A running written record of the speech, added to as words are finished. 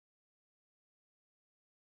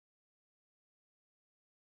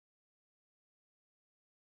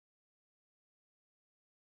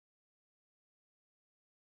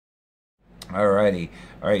Alrighty,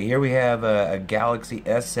 all right. Here we have a Galaxy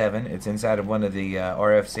S7. It's inside of one of the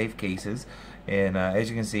RF safe cases, and as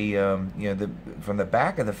you can see, from the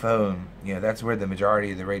back of the phone, that's where the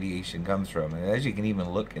majority of the radiation comes from. And as you can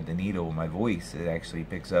even look at the needle, my voice, it actually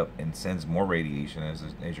picks up and sends more radiation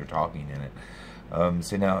as you're talking in it.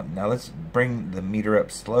 So now let's bring the meter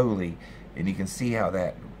up slowly, and you can see how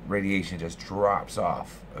that radiation just drops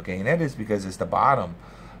off. Okay, and that is because it's the bottom.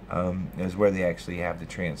 Is where they actually have the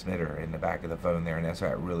transmitter in the back of the phone there, and that's how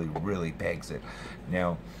it really pegs it.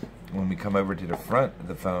 Now, when we come over to the front of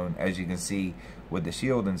the phone, as you can see, with the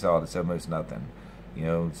shield installed, it's almost nothing.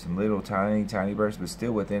 Some little tiny bursts, but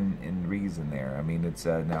still within reason there. I mean, it's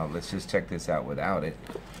now let's just check this out without it,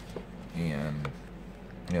 and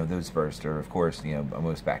those bursts are, of course,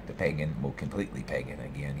 almost back to pegging, well, completely pegging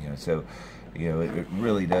again. So it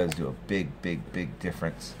really does do a big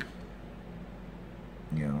difference.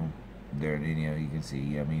 There, you can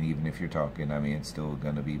see, I mean, even if you're talking, I mean, it's still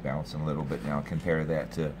going to be bouncing a little bit. Now compare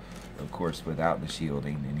that to, of course, without the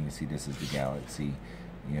shielding, and you can see this is the Galaxy,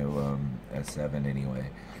 S7 anyway.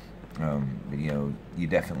 But you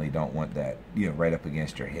definitely don't want that, right up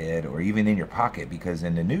against your head or even in your pocket, because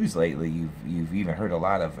in the news lately, you've even heard a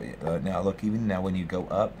lot of, now look, even now when you go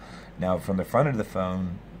up, now from the front of the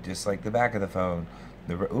phone, just like the back of the phone,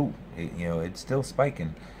 it's still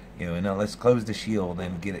spiking. And now let's close the shield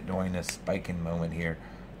and get it during this spiking moment here,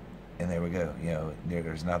 and there we go.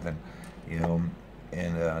 There's nothing.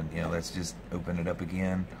 Let's just open it up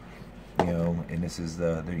again. And this is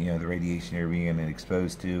the radiation you're being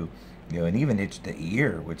exposed to. And even it's the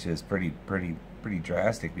ear, which is pretty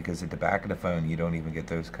drastic, because at the back of the phone you don't even get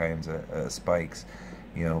those kinds of spikes.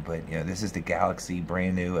 But this is the Galaxy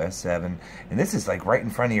brand new S7, and this is like right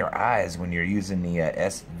in front of your eyes when you're using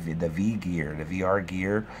the V gear, the VR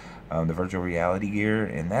gear, the virtual reality gear,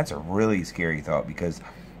 and that's a really scary thought, because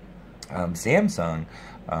Samsung,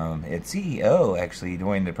 its CEO, actually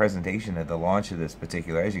during the presentation at the launch of this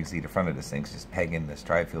particular, as you can see, the front of this thing's just pegging this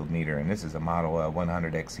Trifield meter, and this is a model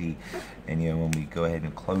 100XE, and when we go ahead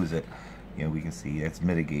and close it, we can see it's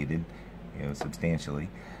mitigated, substantially.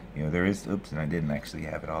 There is, oops, and I didn't actually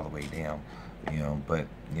have it all the way down, but,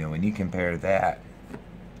 when you compare that,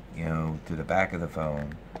 to the back of the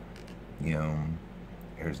phone,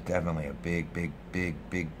 there's definitely a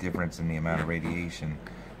big difference in the amount of radiation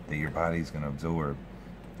that your body's going to absorb,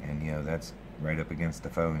 and, that's right up against the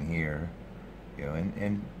phone here,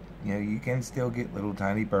 and you can still get little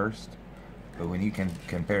tiny bursts, but when you can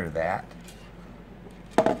compare that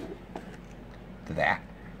to that,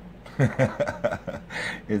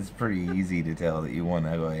 it's pretty easy to tell that you want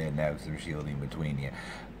to go ahead and have some shielding between you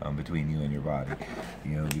and your body,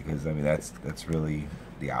 because I mean that's really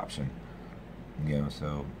the option,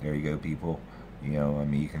 so there you go, people. I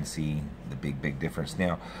mean, you can see the big difference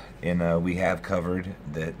now, and we have covered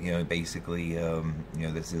that. Basically,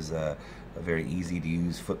 this is a very easy to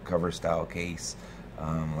use foot cover style case,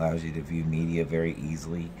 allows you to view media very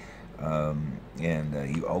easily.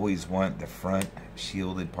 You always want the front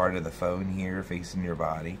shielded part of the phone here facing your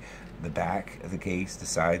body. The back of the case, the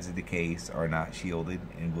sides of the case are not shielded,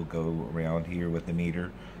 and we'll go around here with the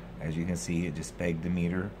meter. As you can see, it just pegged the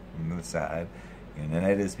meter on the side, and then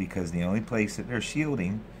that is because the only place that they're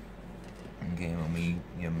shielding, okay, when we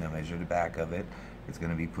measure the back of it, it's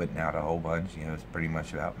going to be putting out a whole bunch. It's pretty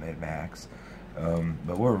much about mid-max.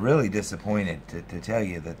 But we're really disappointed to tell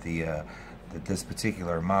you that that this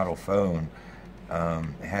particular model phone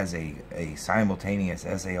has a simultaneous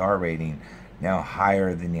SAR rating now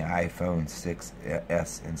higher than the iPhone 6s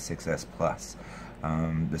and 6s Plus.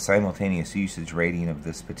 The simultaneous usage rating of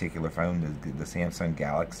this particular phone, the Samsung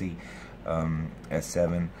Galaxy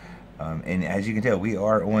S7, and as you can tell, we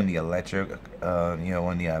are on the electric, on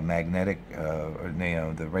the magnetic,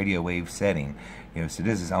 the radio wave setting. So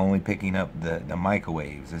this is only picking up the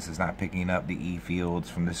microwaves. This is not picking up the E fields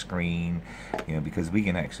from the screen, because we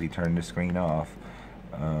can actually turn the screen off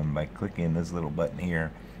by clicking this little button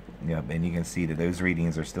here. And you can see that those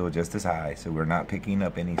readings are still just as high. So we're not picking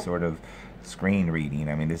up any sort of screen reading.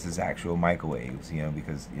 I mean, this is actual microwaves,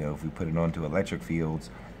 because if we put it onto electric fields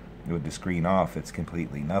with the screen off, it's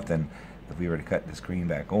completely nothing. If we were to cut the screen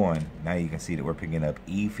back on, now you can see that we're picking up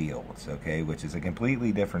E fields, okay, which is a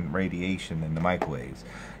completely different radiation than the microwaves.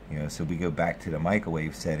 So we go back to the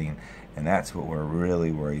microwave setting, and that's what we're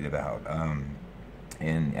really worried about.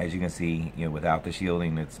 And as you can see, without the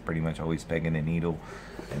shielding, it's pretty much always pegging the needle.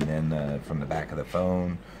 And then from the back of the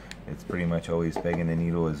phone, it's pretty much always pegging the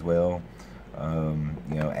needle as well.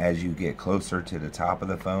 As you get closer to the top of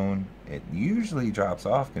the phone, it usually drops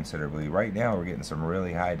off considerably. Right now we're getting some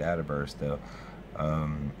really high data bursts though,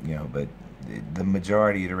 but the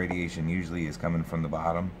majority of the radiation usually is coming from the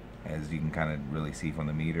bottom, as you can kind of really see from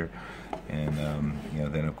the meter. And you know,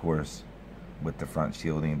 then of course with the front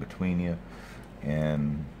shielding between you,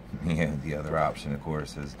 and you know, the other option of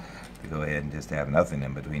course is to go ahead and just have nothing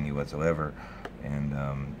in between you whatsoever. And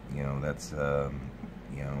you know, that's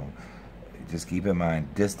you know, just keep in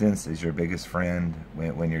mind, distance is your biggest friend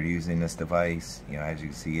when you're using this device. You know, as you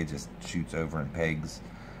can see, it just shoots over and pegs,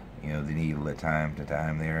 you know, the needle at time to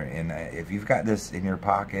time there. And if you've got this in your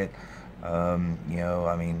pocket, you know,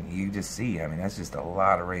 I mean, you just see, I mean, that's just a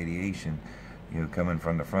lot of radiation, you know, coming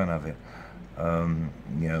from the front of it.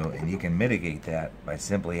 You know, and you can mitigate that by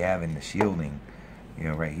simply having the shielding, you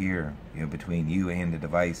know, right here, you know, between you and the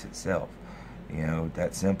device itself. You know,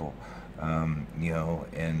 that's simple. You know,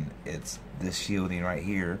 and it's this shielding right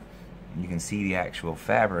here. You can see the actual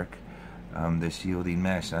fabric, the shielding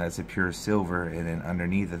mesh. Now, it's a pure silver, and then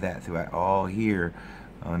underneath of that, throughout all here,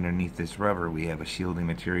 underneath this rubber, we have a shielding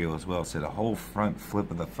material as well. So the whole front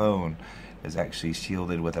flip of the phone is actually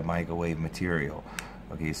shielded with a microwave material.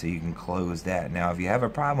 Okay, so you can close that. Now, if you have a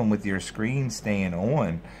problem with your screen staying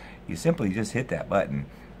on, you simply just hit that button,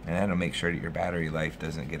 and that'll make sure that your battery life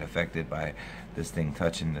doesn't get affected by this thing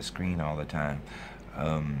touching the screen all the time.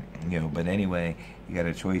 You know, but anyway, you got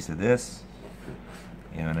a choice of this,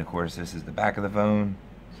 you know, and of course this is the back of the phone.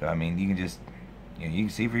 So I mean, you can just, you know, you can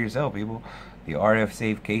see for yourself, people. The RF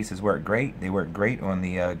safe cases work great. They work great on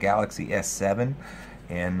the Galaxy S7,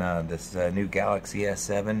 and this new Galaxy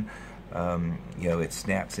S7. You know, it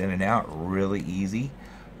snaps in and out really easy.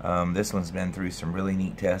 This one's been through some really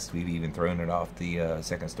neat tests. We've even thrown it off the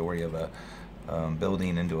second story of a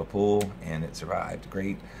building into a pool, and it survived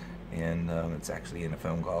great. And it's actually in a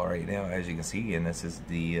phone call right now, as you can see. And this is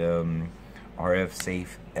the RF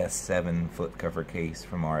Safe S7 flip cover case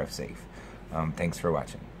from RF Safe. Thanks for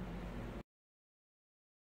watching.